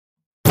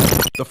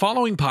The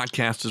following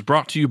podcast is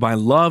brought to you by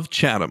Love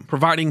Chatham,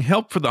 providing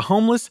help for the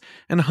homeless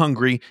and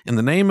hungry in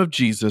the name of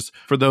Jesus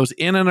for those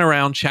in and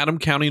around Chatham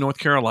County, North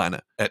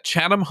Carolina at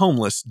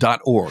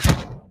chathamhomeless.org.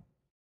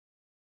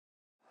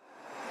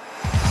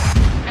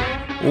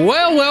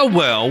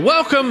 Well,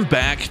 welcome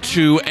back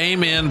to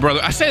Amen,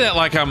 Brother. I say that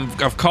like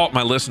I've caught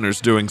my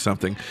listeners doing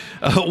something.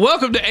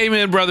 Welcome to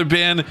Amen, Brother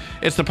Ben.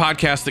 It's the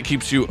podcast that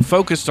keeps you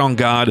focused on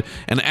God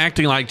and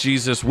acting like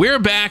Jesus. We're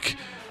back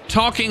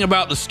talking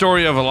about the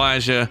story of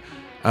Elijah.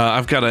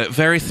 I've got a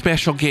very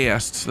special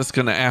guest that's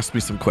going to ask me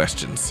some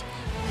questions.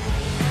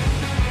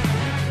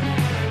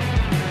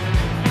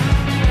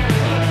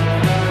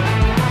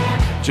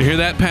 Did you hear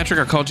that, Patrick?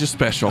 I called you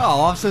special.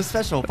 Oh, I'm so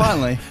special,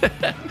 finally.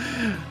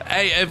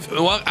 Hey,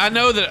 I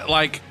know that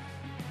like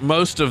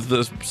most of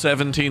the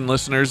 17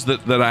 listeners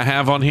that I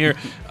have on here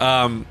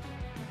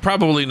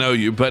probably know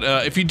you, but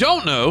if you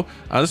don't know,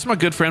 this is my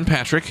good friend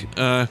Patrick.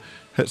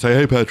 Say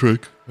hey,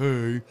 Patrick.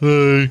 Hey.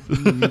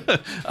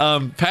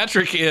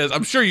 Patrick is,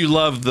 I'm sure you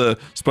love the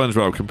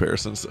SpongeBob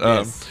comparisons.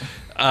 Yes.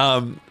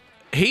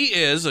 He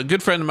is a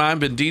good friend of mine,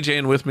 been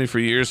DJing with me for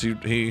years.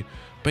 He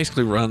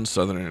basically runs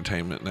Southern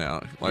Entertainment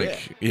now.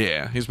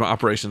 Yeah, he's my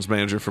operations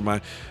manager for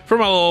my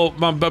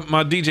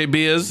DJ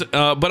biz.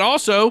 But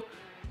also,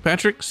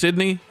 Patrick,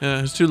 Sydney,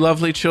 his two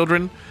lovely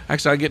children.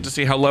 Actually, I get to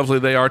see how lovely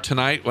they are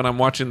tonight when I'm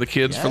watching the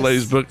kids for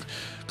Ladies Book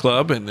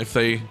Club, and if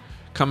they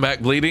come back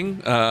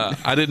bleeding,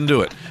 I didn't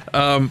do it.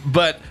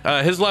 But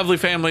his lovely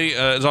family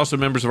is also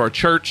members of our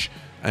church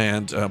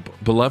and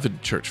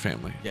beloved church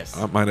family. Yes,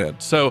 I might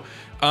add. So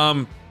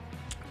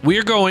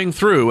we're going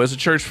through as a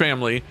church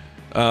family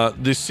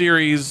a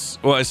series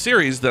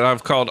that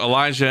I've called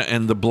Elijah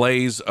and the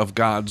Blaze of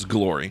God's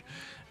Glory.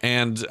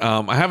 And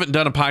I haven't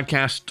done a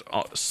podcast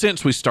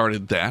since we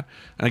started that.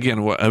 And again,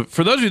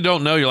 for those of you who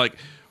don't know, you're like,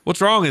 what's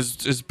wrong?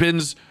 Is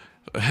Ben's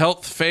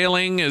health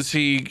failing? Did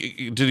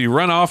he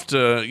run off to,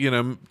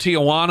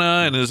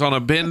 Tijuana and is on a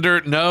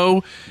bender?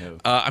 No.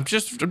 I'm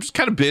just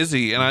kind of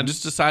busy, and I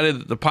just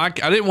decided that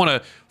I didn't want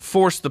to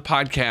force the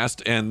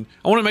podcast, and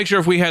I want to make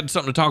sure if we had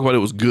something to talk about, it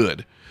was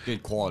good.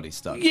 Good quality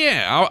stuff.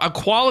 Yeah, a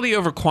quality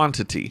over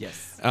quantity.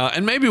 Yes.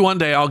 And maybe one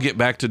day I'll get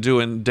back to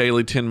doing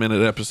daily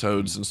 10-minute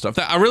episodes and stuff.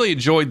 I really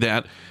enjoyed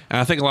that, and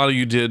I think a lot of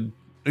you did.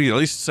 At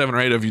least 7 or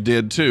 8 of you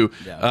did too.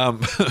 Yeah.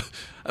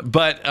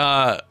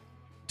 But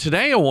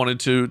today I wanted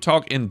to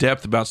talk in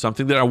depth about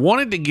something that I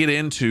wanted to get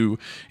into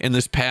in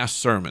this past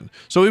sermon.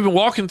 So we've been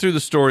walking through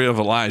the story of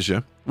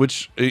Elijah,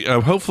 which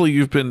hopefully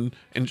you've been.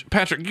 And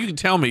Patrick, you can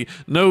tell me,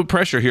 no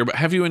pressure here, but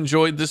have you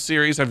enjoyed this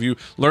series? Have you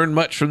learned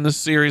much from this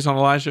series on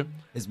Elijah?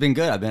 It's been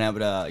good. I've been able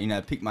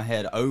to, peek my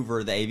head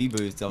over the AV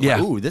booth. I was like,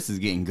 ooh, this is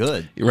getting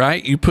good.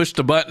 Right? You pushed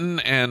a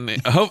button, and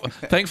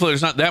thankfully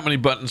there's not that many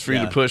buttons for you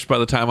to push by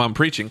the time I'm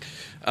preaching.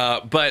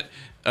 But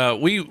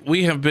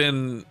we have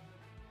been.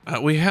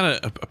 We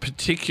had a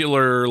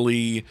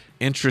particularly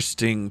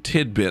interesting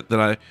tidbit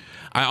that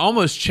I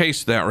almost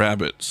chased that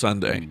rabbit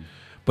Sunday.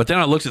 But then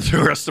I looked at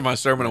the rest of my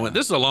sermon and went,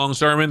 this is a long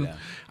sermon. Yeah.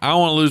 I don't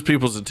want to lose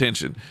people's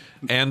attention.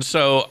 And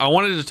so I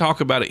wanted to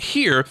talk about it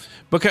here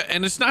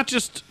and this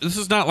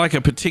is not like a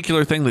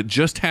particular thing that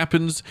just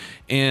happens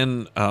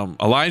in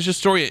Elijah's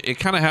story. It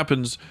kind of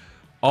happens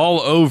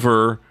all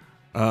over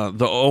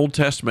the Old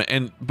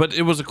Testament. But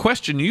it was a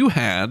question you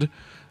had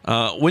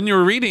when you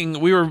were reading.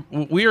 We were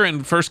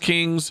in 1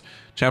 Kings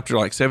chapter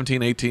like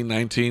 17, 18,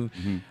 19.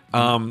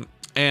 Mm-hmm.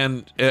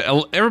 And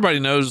everybody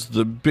knows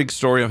the big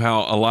story of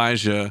how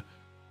Elijah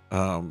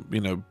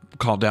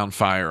called down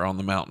fire on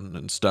the mountain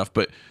and stuff.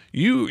 But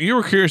you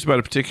were curious about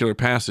a particular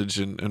passage,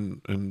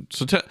 and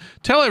so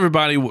tell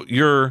everybody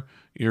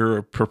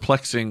your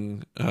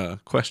perplexing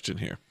question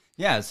here.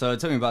 Yeah, so it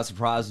took me by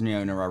surprise,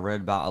 whenever I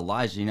read about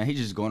Elijah, he's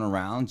just going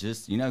around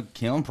just,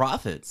 killing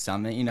prophets. I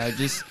mean,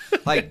 just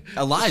like,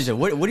 Elijah,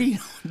 what are you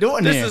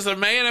doing here? This is a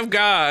man of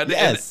God.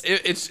 Yes. And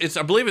it's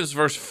I believe it's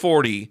verse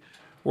 40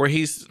 where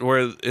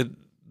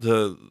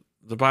the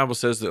Bible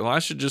says that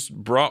Elisha just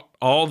brought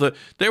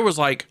there was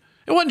like,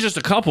 it wasn't just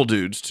a couple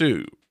dudes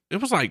too.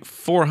 It was like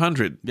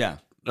 400. Yeah.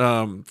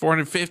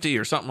 450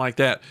 or something like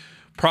that.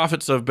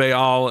 Prophets of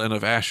Baal and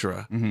of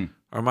Asherah. Mm-hmm.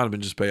 Or it might have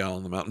been just Baal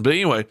on the mountain. But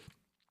anyway,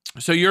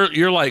 so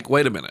you're like,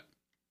 wait a minute.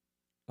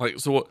 Like,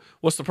 so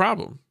what's the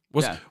problem?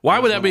 Why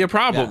would that be a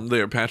problem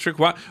there, Patrick?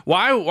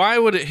 Why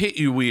would it hit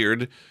you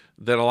weird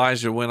that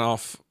Elijah went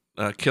off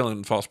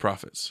killing false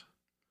prophets?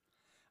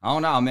 I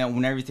don't know. I mean,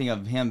 whenever you think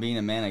of him being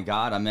a man of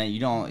God, I mean,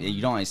 you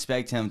don't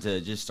expect him to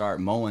just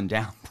start mowing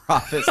down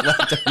prophets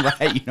left and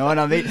right. You know what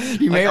I mean?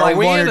 You may like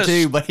one or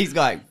two, but he's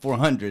got like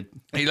 400.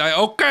 He's like,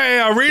 okay,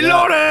 I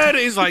reloaded.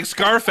 He's like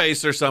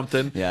Scarface or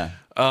something. Yeah.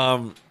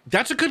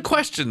 That's a good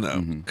question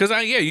though, because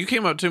you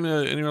came up to me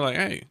and you were like,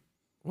 hey,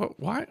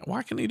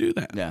 why can he do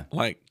that? Yeah.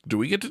 Like, do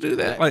we get to do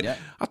that?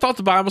 I thought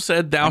the Bible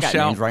said, "Thou shalt."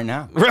 Names right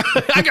now.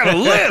 I got a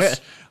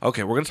list.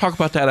 Okay, we're going to talk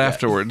about that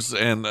afterwards,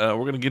 and we're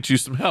going to get you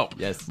some help.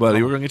 Yes,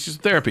 buddy. We're going to get you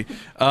some therapy.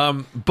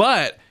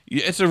 But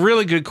it's a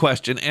really good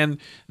question, and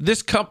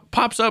this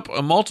pops up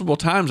multiple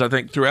times, I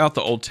think, throughout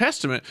the Old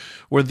Testament,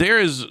 where there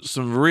is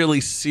some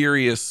really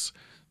serious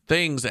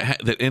things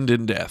that end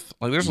in death.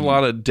 Like there's a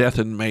lot of death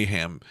and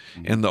mayhem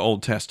in the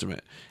Old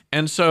Testament.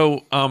 And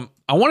so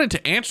I wanted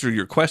to answer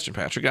your question,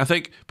 Patrick.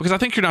 Because I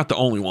think you're not the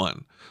only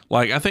one.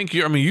 Like I think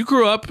you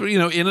grew up,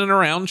 in and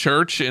around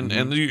church,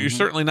 and you're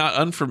certainly not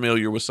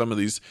unfamiliar with some of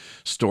these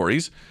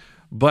stories.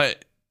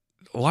 But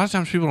a lot of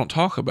times people don't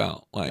talk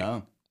about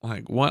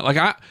like what. Like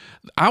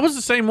I was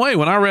the same way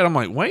when I read. I'm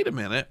like, wait a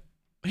minute,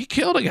 he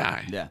killed a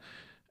guy. Yeah.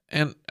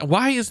 And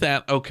why is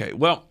that? Okay,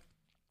 well,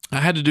 I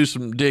had to do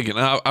some digging.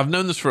 I've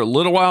known this for a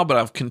little while, but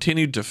I've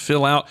continued to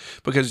fill out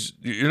because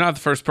you're not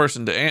the first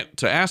person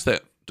to ask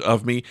that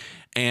of me,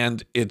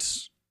 and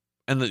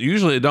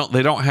usually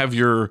they don't have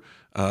your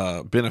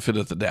benefit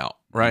of the doubt,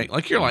 right?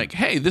 Like you're like,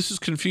 hey, this is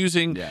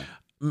confusing. Yeah.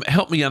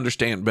 Help me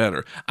understand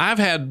better. I've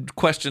had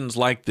questions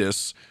like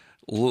this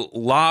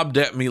lobbed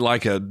at me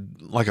like a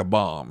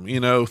bomb,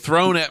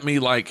 thrown at me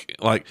like,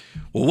 well,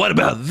 what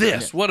about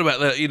this? What about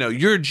that?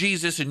 You're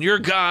Jesus and you're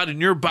God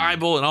and your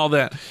Bible and all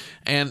that.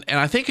 And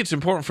I think it's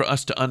important for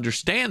us to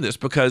understand this,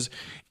 because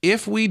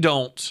if we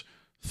don't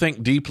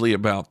think deeply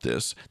about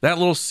this, that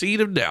little seed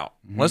of doubt,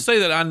 let's say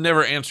that I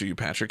never answer you,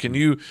 Patrick, and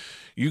you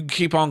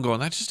keep on going,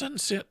 that just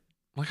doesn't sit.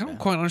 Like, I don't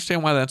quite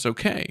understand why that's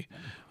okay.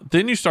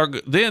 Then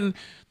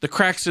the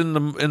cracks in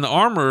the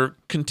armor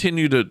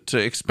continue to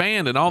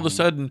expand, and all of a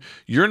sudden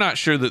you're not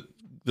sure that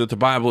the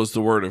Bible is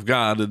the Word of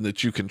God and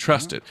that you can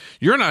trust it.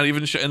 You're not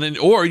even sure, and then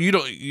or you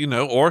don't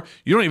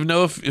even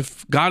know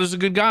if God is a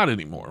good God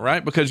anymore,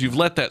 right? Because you've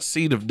let that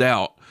seed of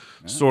doubt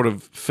sort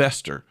of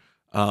fester.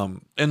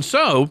 And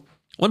so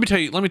let me tell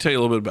you a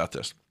little bit about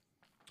this.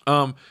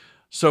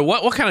 So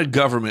what kind of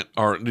government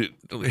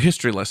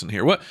history lesson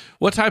here?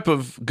 What type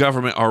of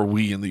government are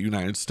we in the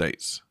United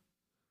States?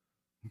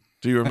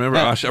 Do you remember?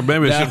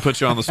 Maybe I shouldn't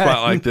put you on the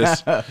spot like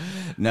this.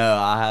 No,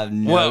 I have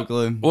no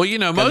clue.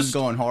 Well, most it's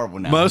going horrible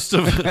now. Most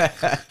of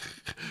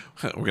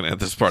we're gonna edit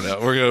this part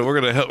out.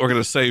 We're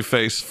gonna save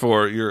face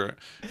for your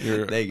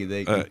thank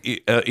you.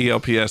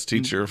 ELPS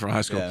teacher from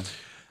high school. Yeah.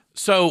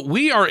 So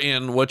we are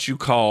in what you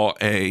call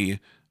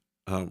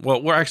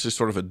we're actually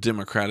sort of a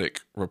democratic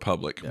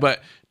republic,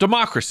 but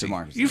democracy.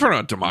 You've heard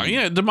about democracy.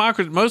 Yeah,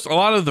 democracy. A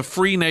lot of the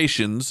free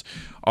nations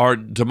are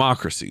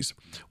democracies.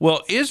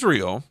 Well,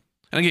 Israel.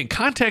 And again,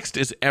 context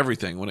is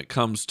everything when it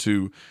comes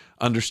to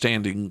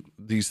understanding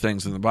these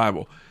things in the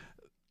Bible.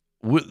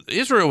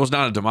 Israel was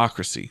not a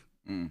democracy;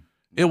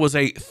 it was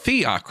a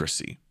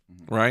theocracy,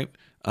 right?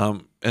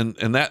 And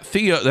that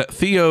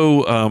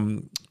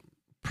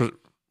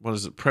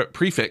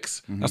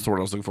prefix? That's the word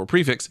I was looking for.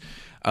 Prefix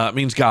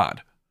means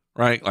God,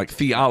 right? Like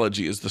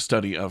theology is the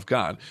study of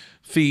God.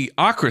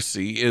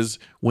 Theocracy is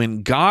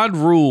when God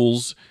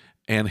rules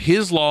and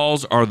His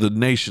laws are the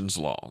nation's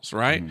laws,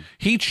 right?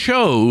 He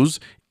chose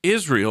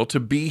Israel to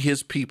be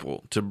His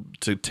people, to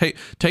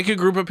take a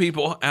group of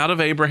people out of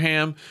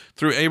Abraham,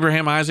 through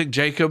Abraham, Isaac,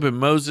 Jacob, and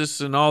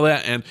Moses and all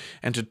that,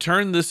 and to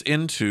turn this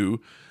into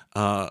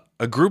a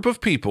group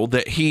of people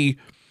that He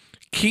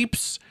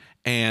keeps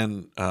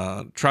and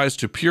tries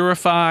to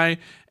purify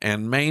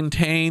and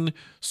maintain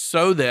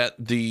so that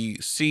the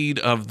seed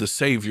of the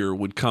Savior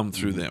would come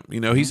through them.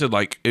 He said,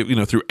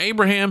 through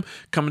Abraham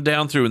coming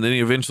down through, and then He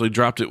eventually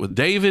dropped it with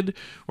David,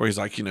 where He's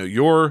like,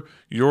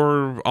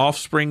 your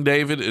offspring,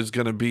 David, is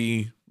going to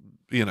be,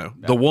 the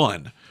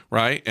one,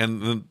 right?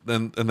 And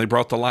they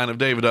brought the line of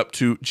David up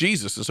to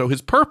Jesus. And so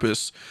His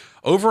purpose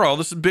overall,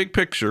 this is big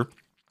picture,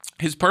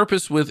 His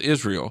purpose with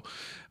Israel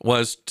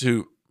was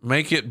to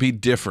make it be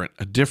different,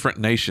 a different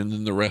nation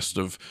than the rest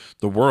of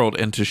the world,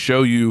 and to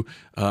show you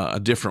a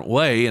different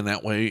way, and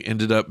that way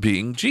ended up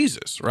being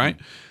Jesus, right?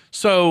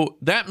 So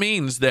that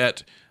means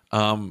that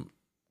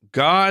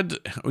God,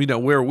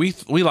 where we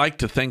like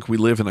to think we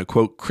live in a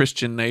quote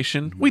Christian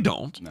nation, we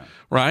don't,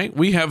 right?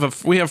 We have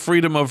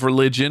freedom of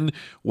religion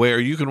where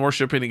you can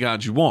worship any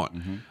God you want.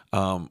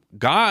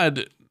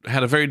 God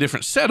had a very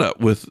different setup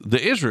with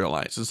the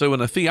Israelites, and so in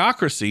a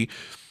theocracy,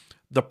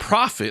 the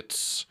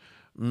prophets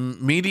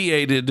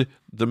mediated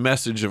the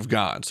message of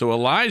God. So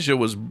Elijah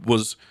was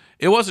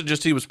it wasn't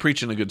just he was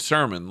preaching a good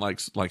sermon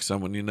like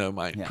someone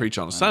might preach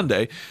on a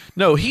Sunday.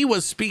 No, he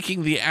was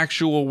speaking the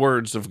actual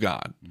words of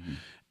God.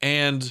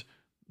 And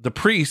the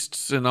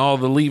priests and all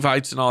the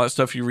Levites and all that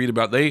stuff you read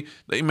about, they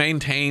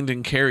maintained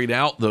and carried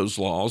out those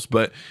laws,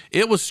 but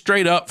it was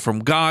straight up from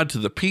God to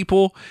the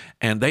people,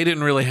 and they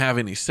didn't really have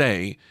any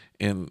say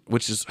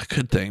which is a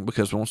good thing,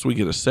 because once we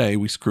get a say,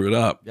 we screw it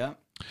up. Yeah.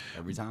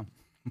 Every time.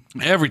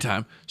 Every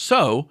time.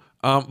 So,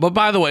 but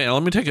by the way,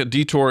 let me take a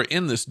detour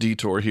in this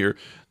detour here.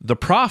 The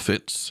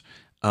prophets,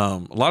 a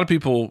lot of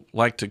people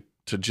like to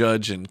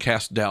judge and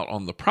cast doubt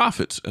on the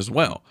prophets as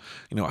well.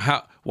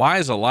 Why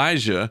is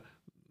Elijah,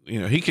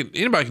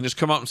 anybody can just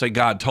come up and say,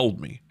 God told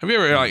me. Have you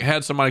ever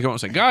had somebody come up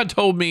and say, God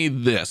told me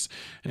this?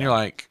 And you're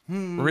like,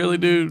 really,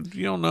 dude?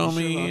 You don't know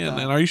me? And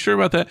are you sure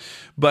about that?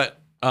 But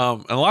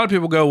and a lot of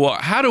people go, well,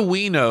 how do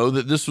we know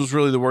that this was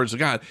really the words of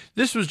God?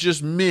 This was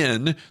just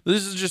men.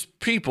 This is just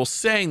people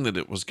saying that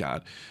it was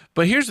God.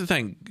 But here's the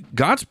thing.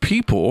 God's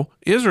people,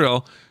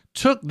 Israel,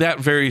 took that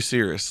very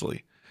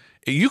seriously.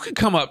 you could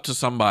come up to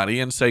somebody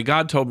and say,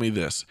 God told me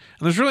this,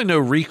 and there's really no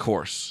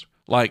recourse.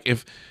 Like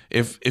if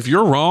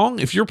you're wrong,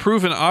 if you're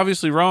proven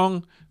obviously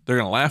wrong, they're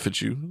going to laugh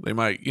at you. They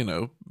might,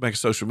 make a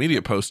social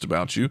media post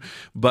about you.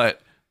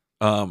 But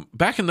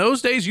back in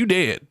those days, you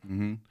did.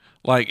 Mm-hmm.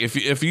 Like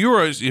if you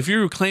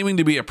were claiming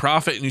to be a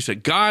prophet and you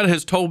said, God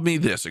has told me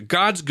this, or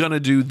God's going to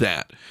do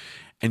that,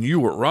 and you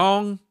were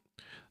wrong,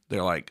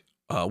 they're like,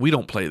 we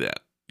don't play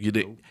that. You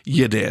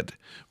did.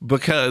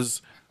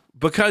 Because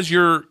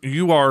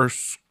you are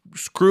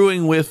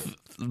screwing with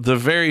the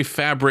very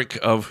fabric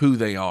of who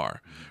they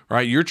are,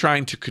 right? You're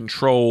trying to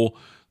control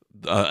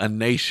a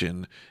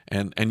nation,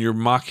 and you're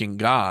mocking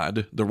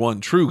God, the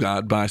one true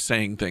God, by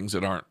saying things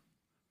that aren't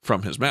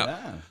from his mouth.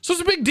 Yeah. So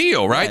it's a big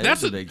deal, right? Yeah,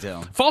 that's a big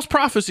deal. False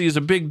prophecy is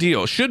a big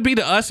deal. It should be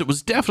to us. It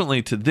was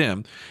definitely to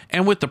them.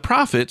 And with the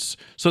prophets,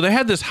 so they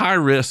had this high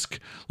risk,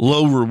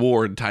 low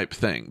reward type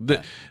thing.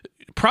 The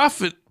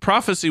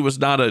prophecy was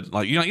not a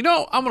like, I'm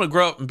going to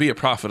grow up and be a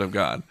prophet of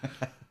God.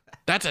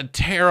 That's a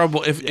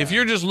terrible, if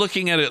you're just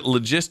looking at it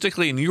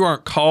logistically and you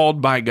aren't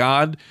called by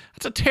God,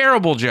 that's a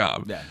terrible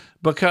job. Yeah.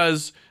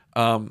 Because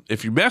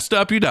if you messed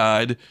up, you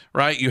died,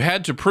 right? You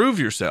had to prove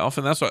yourself.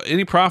 And that's what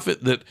any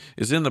prophet that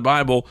is in the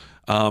Bible,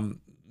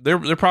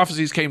 their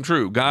prophecies came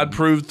true. God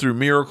proved through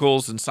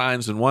miracles and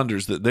signs and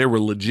wonders that they were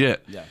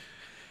legit. Yeah.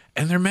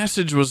 And their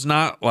message was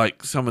not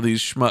like some of these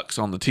schmucks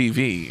on the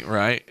TV,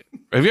 right?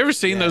 Have you ever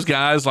seen those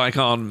guys like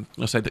on,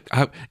 let's say,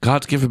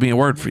 God's given me a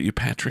word for you,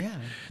 Patrick,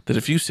 that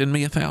if you send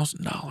me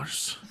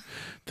 $1,000,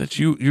 that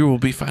you will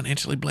be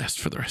financially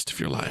blessed for the rest of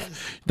your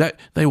life. That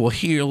they will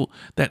heal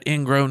that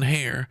ingrown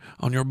hair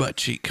on your butt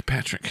cheek,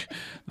 Patrick.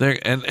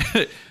 And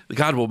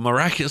God will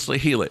miraculously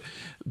heal it.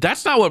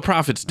 That's not what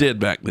prophets did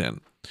back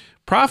then.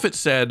 Prophets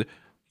said,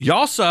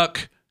 y'all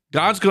suck.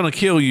 God's going to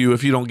kill you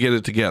if you don't get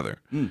it together.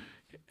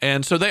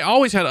 And so they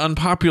always had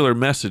unpopular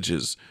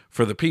messages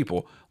for the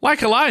people,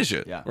 like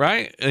Elijah,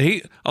 right?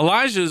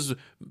 Elijah's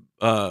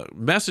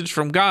message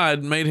from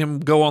God made him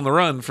go on the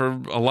run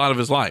for a lot of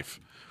his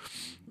life,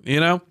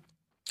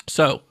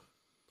 So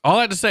all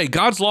that to say,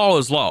 God's law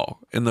is law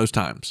in those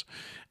times.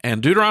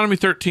 And Deuteronomy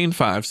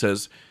 13:5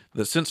 says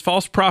that since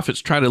false prophets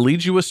try to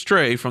lead you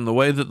astray from the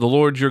way that the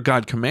Lord your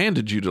God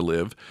commanded you to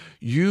live,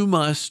 you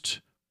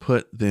must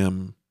put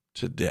them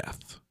to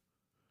death.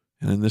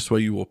 And in this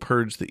way you will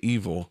purge the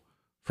evil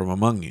from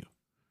among you.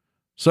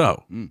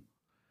 So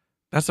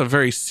that's a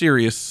very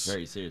serious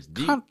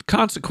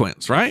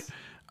consequence, right?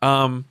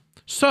 This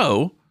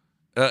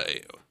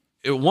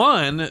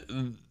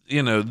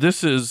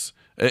is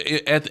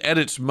at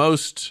its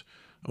most,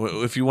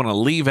 if you want to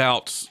leave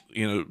out,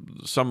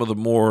 some of the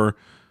more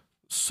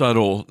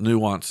subtle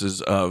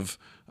nuances of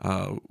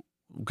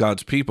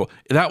God's people,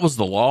 that was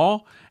the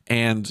law,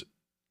 and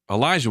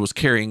Elijah was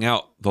carrying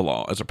out the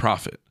law as a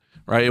prophet,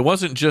 right? It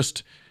wasn't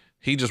just,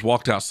 he just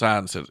walked outside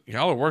and said,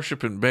 y'all are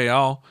worshiping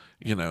Baal,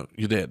 you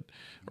did,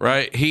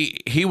 right?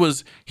 He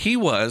was,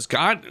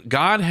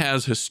 God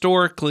has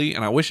historically,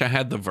 and I wish I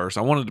had the verse.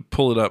 I wanted to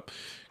pull it up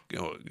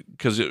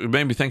because it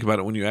made me think about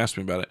it when you asked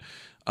me about it.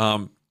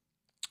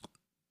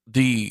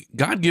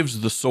 God gives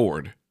the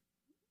sword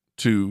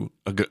to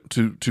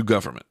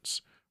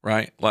governments,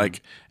 right?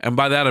 Like, and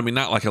by that I mean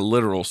not like a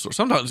literal sword.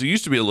 Sometimes it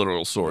used to be a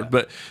literal sword,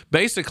 but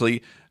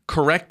basically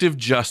corrective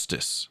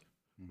justice,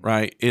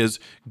 right? Is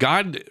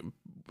God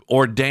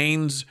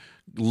ordains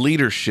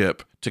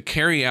leadership to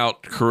carry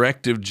out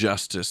corrective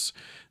justice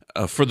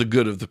for the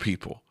good of the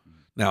people.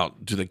 Now,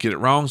 do they get it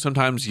wrong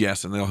sometimes?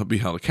 Yes, and they'll be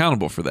held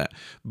accountable for that.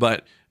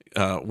 But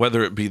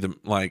whether it be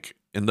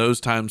in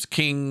those times,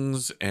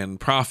 kings and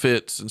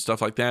prophets and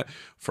stuff like that,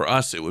 for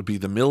us it would be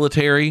the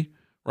military,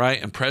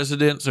 right, and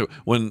presidents. So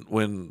when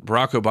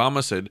Barack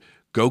Obama said,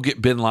 "Go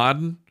get Bin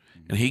Laden,"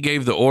 and he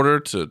gave the order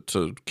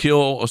to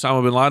kill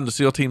Osama bin Laden to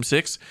SEAL Team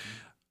 6,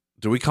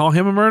 do we call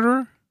him a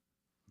murderer?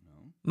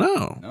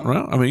 No.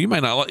 Well, I mean, you may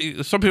not.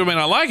 Some people may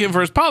not like him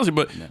for his policy,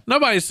 but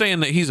nobody's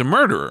saying that he's a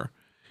murderer.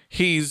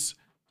 He's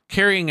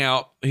carrying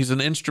out. He's an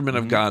instrument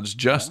of God's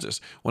justice.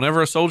 Whenever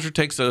a soldier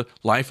takes a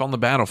life on the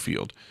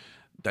battlefield,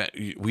 that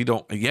we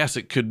don't. Yes,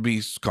 it could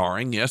be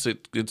scarring. Yes,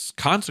 it's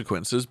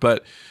consequences,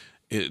 but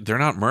they're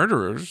not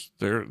murderers.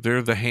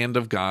 They're the hand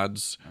of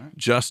God's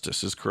justice,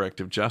 His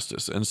corrective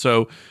justice, and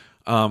so.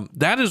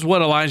 That is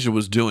what Elijah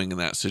was doing in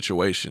that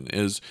situation,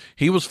 is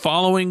he was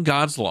following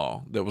God's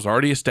law that was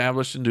already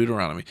established in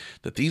Deuteronomy,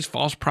 that these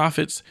false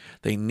prophets,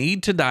 they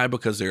need to die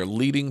because they're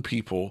leading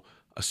people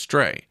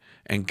astray.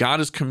 And God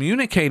is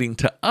communicating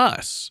to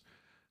us,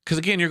 because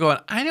again, you're going,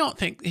 I don't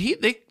think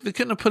they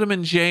couldn't have put him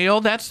in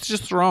jail. That's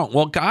just wrong.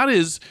 Well, God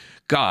is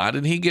God,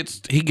 and he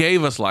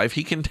gave us life.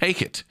 He can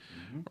take it,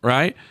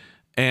 right?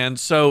 And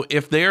so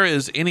if there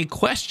is any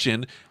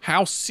question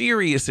how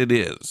serious it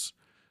is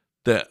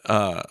that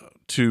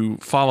to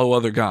follow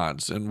other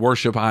gods and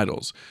worship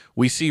idols,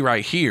 we see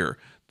right here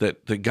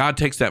that God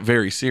takes that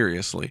very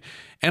seriously.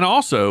 And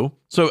also,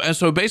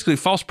 so basically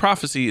false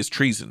prophecy is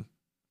treason.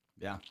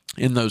 Yeah.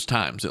 In those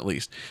times, at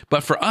least.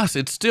 But for us,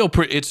 it's still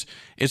it's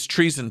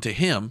treason to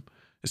him.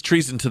 It's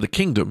treason to the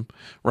kingdom,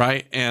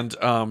 right? And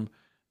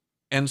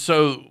And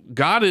so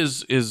God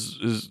is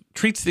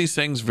treats these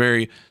things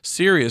very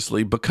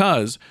seriously,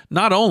 because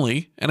not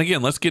only, and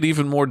again, let's get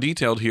even more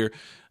detailed here,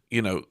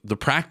 the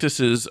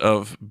practices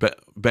of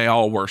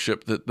Baal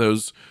worship, that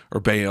those, or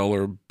Baal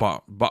or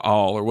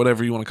Baal or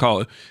whatever you want to call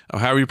it, or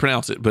however you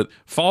pronounce it, but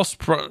false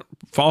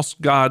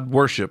God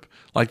worship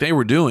like they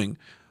were doing,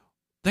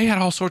 they had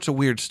all sorts of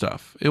weird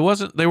stuff. They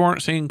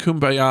weren't singing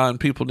Kumbaya and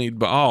people need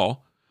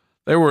Baal.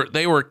 They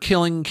were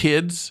killing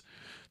kids.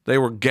 They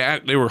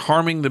were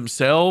harming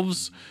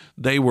themselves.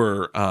 They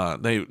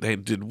they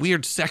did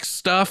weird sex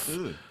stuff.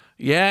 Ooh.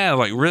 Yeah,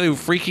 like really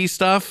freaky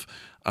stuff.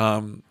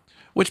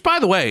 Which, by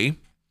the way,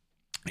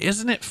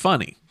 isn't it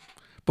funny?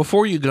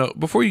 Before you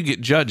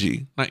get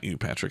judgy, not you,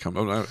 Patrick.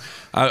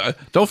 I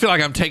don't feel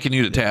like I'm taking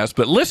you to task,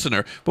 but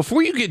listener,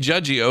 before you get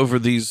judgy over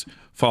these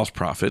false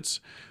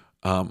prophets,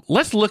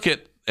 let's look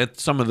at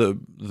some of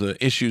the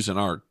issues in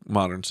our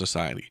modern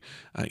society.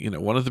 I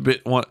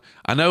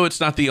know it's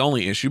not the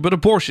only issue, but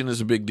abortion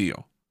is a big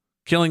deal.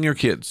 Killing your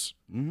kids.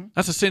 Mm-hmm.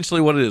 That's essentially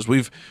what it is.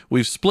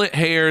 We've split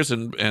hairs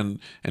and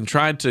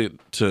tried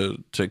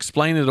to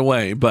explain it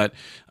away, but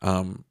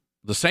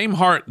the same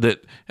heart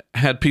that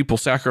had people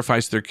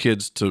sacrifice their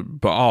kids to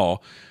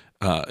Baal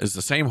is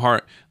the same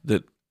heart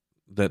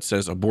that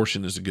says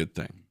abortion is a good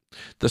thing.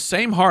 The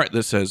same heart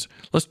that says,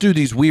 let's do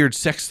these weird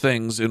sex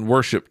things in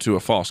worship to a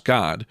false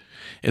god,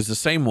 is the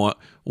same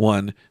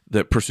one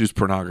that pursues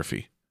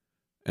pornography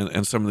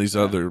and some of these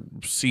other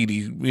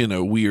seedy,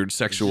 weird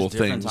sexual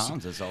things.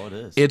 Times, that's all it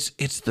is.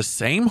 It's the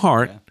same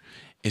heart. Yeah.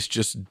 It's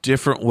just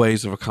different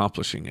ways of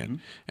accomplishing it. Mm-hmm.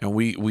 And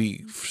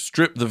we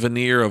strip the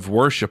veneer of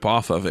worship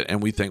off of it,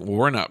 and we think, well,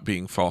 we're not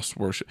being false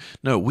worship.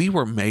 No, we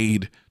were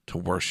made to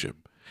worship.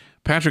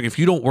 Patrick, if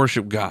you don't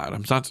worship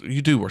God,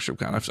 you do worship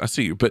God. I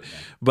see you, but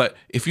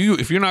if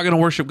you're not going to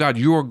worship God,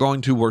 you are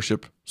going to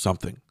worship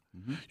something.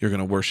 Mm-hmm. You're going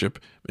to worship.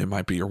 It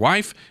might be your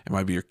wife. It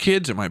might be your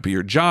kids. It might be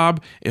your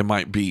job. It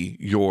might be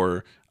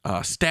your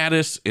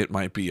status. It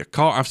might be a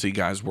car. I see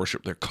guys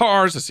worship their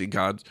cars. I see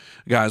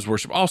guys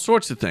worship all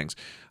sorts of things.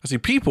 I see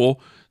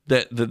people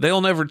that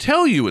they'll never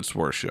tell you it's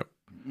worship.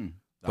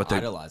 But they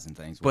idolizing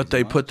things. But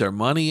they put their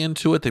money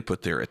into it. They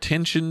put their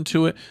attention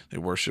to it. They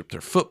worship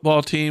their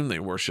football team. They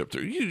worship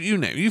their you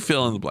name it, you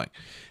fill in the blank.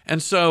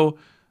 And so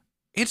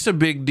it's a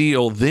big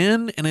deal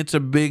then, and it's a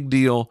big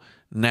deal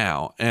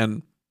now.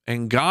 And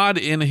God,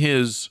 in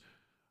His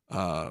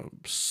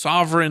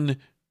sovereign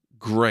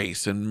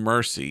grace and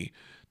mercy,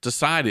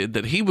 decided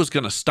that He was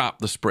going to stop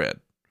the spread.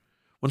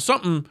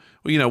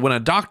 When a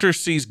doctor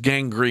sees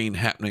gangrene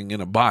happening in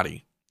a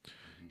body,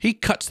 he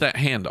cuts that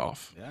hand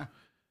off. Yeah.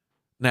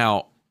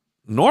 Now,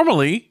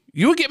 normally,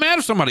 you would get mad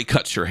if somebody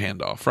cuts your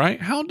hand off, right?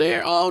 How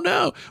dare? Oh,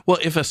 no. Well,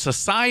 if a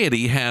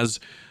society has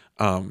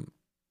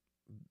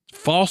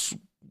false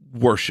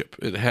worship,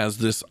 it has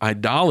this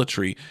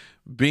idolatry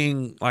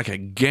being like a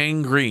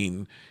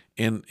gangrene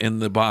in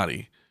the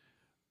body,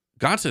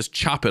 God says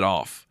chop it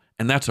off,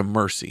 and that's a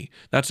mercy.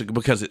 That's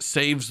because it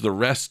saves the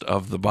rest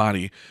of the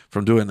body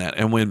from doing that.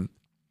 And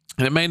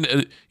it made,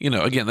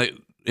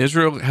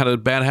 Israel had a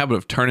bad habit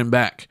of turning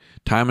back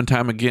time and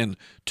time again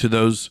to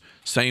those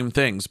same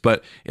things,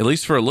 but at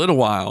least for a little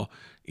while,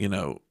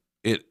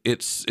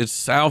 it's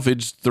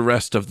salvaged the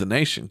rest of the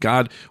nation.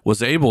 God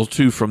was able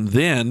to, from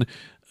then,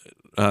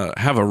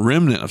 have a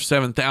remnant of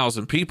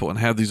 7,000 people and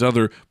have these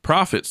other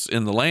prophets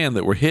in the land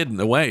that were hidden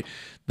away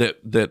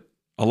that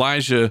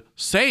Elijah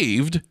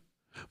saved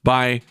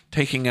by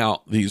taking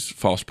out these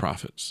false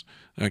prophets,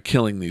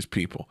 killing these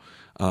people.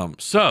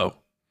 So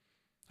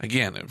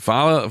again, it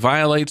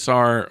violates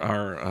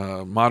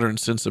our modern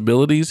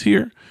sensibilities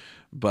here,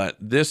 but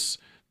this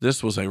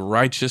was a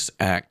righteous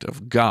act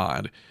of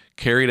God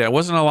carried out. It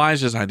wasn't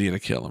Elijah's idea to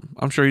kill him.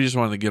 I'm sure he just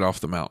wanted to get off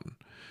the mountain.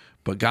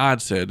 But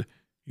God said,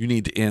 you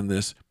need to end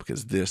this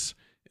because this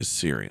is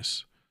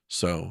serious.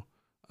 So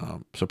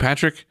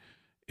Patrick,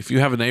 if you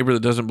have a neighbor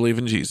that doesn't believe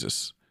in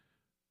Jesus,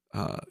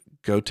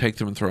 go take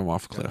them and throw them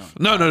off a cliff.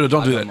 No,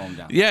 don't do that.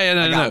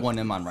 I got one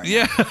in mind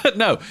right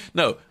now.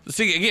 No.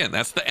 See, again,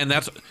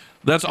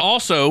 that's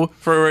also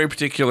for a very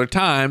particular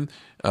time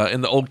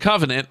in the Old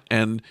Covenant,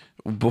 and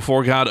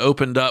before God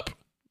opened up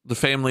the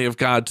family of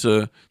God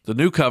to the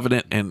New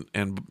Covenant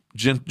and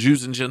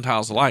Jews and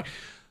Gentiles alike.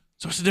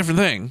 So it's a different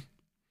thing.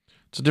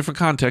 It's a different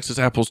context. It's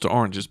apples to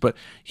oranges. But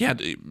yeah,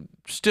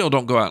 still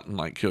don't go out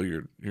and kill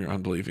your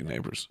unbelieving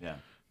neighbors. Yeah.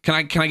 Can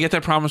I get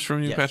that promise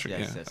from you, yes, Patrick?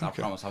 Yes. Okay. I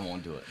promise I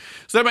won't do it.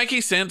 Does that make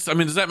any sense? I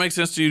mean, does that make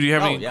sense to you? Do you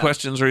have any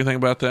questions or anything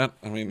about that?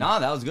 I mean, no,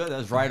 that was good. That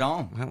was right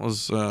on. That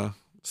was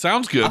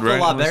sounds good, right? I feel a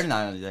lot better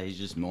now that he's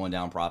just mowing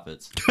down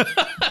prophets.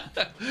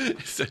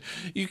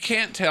 You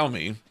can't tell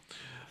me.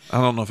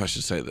 I don't know if I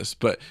should say this,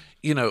 but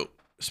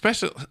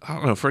especially, I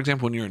don't know, for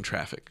example, when you're in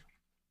traffic,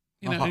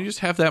 you just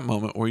have that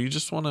moment where you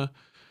just want to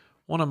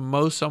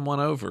mow someone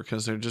over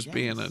because they're just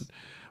being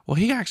well,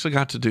 he actually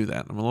got to do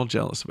that. I'm a little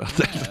jealous about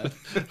that.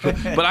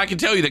 But I can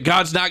tell you that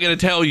God's not going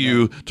to tell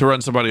you to run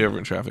somebody over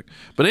in traffic.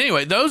 But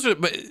anyway,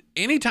 but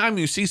anytime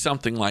you see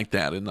something like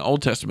that in the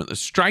Old Testament that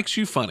strikes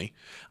you funny,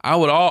 I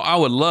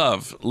would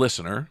love,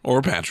 listener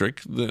or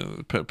Patrick,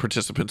 the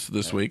participants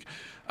this week,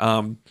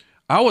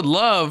 I would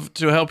love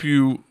to help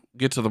you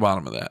get to the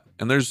bottom of that.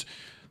 And there's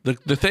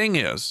the thing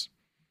is,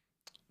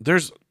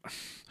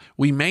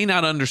 we may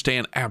not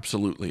understand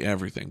absolutely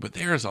everything, but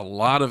there is a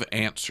lot of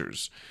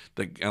answers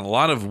and a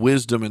lot of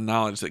wisdom and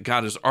knowledge that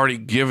God has already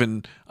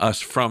given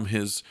us from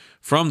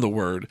the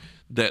Word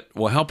that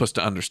will help us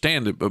to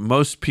understand it. But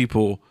most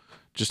people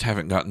just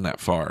haven't gotten that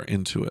far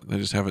into it. They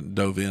just haven't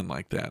dove in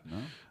like that.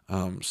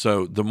 No.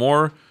 So the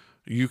more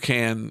you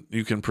can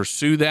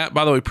pursue that.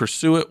 By the way,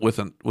 pursue it with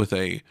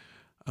a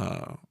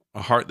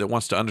heart that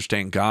wants to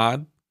understand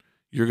God.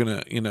 You're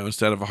gonna,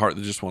 instead of a heart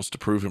that just wants to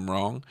prove him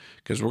wrong,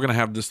 because we're gonna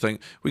have this thing.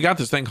 We got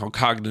this thing called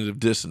cognitive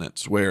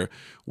dissonance, where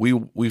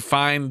we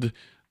find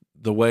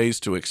the ways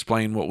to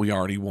explain what we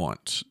already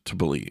want to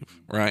believe,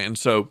 right? And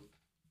so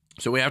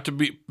we have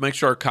to make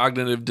sure our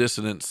cognitive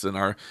dissonance and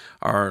our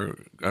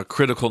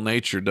critical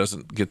nature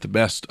doesn't get the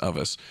best of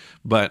us,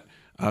 but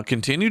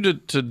continue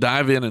to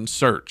dive in and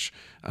search,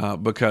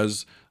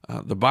 because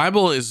the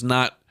Bible is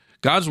not.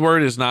 God's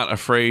word is not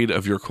afraid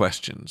of your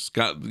questions.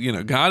 God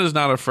is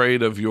not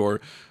afraid of your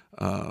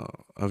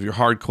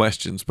hard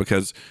questions,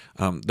 because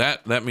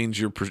that means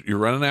you're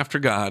running after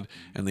God,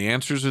 and the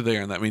answers are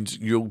there, and that means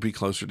you'll be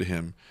closer to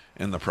Him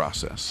in the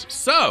process.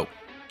 So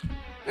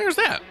there's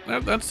that.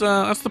 That's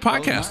the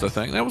podcast. Nice. I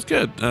think that was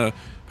good.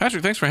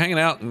 Patrick, thanks for hanging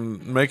out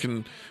and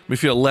making me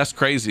feel less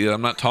crazy.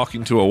 I'm not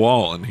talking to a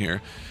wall in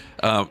here.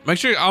 I'll make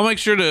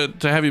sure to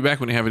have you back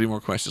when you have any more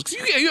questions,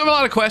 because you have a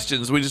lot of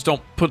questions. We just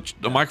don't put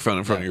a microphone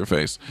in front of your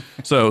face.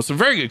 So some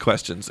very good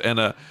questions,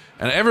 and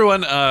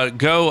everyone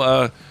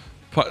go.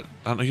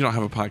 I know you don't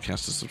have a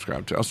podcast to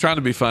subscribe to. I was trying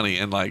to be funny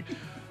and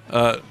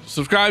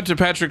subscribe to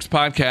Patrick's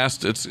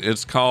podcast.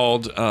 It's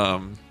called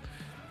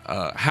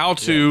how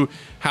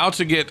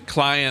to get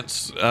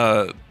clients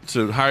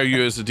to hire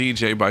you as a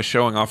DJ by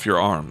showing off your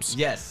arms.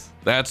 Yes,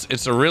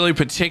 it's a really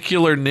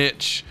particular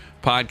niche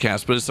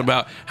podcast, but it's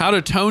about how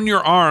to tone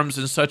your arms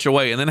in such a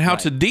way, and then how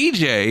to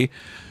DJ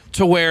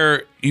to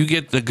where you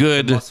get the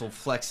good muscle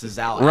flexes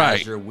out,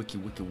 right? As your wiki,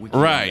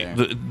 right,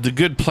 the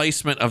good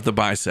placement of the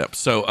biceps.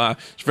 So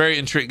it's very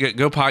intriguing.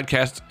 Go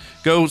podcast,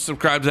 go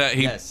subscribe to that.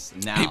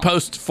 He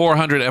posts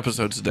 400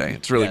 episodes a day.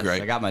 It's really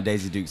great. I got my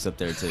Daisy Dukes up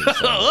there too.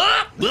 So.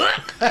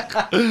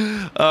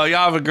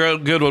 Y'all have a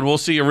good one. We'll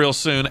see you real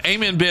soon.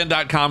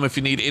 AmenBen.com if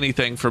you need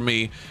anything from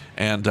me,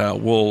 and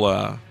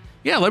we'll.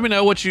 Let me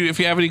know if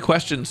you have any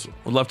questions.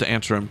 We'd love to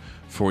answer them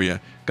for you.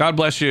 God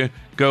bless you.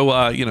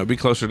 Go, be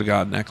closer to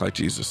God and act like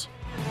Jesus.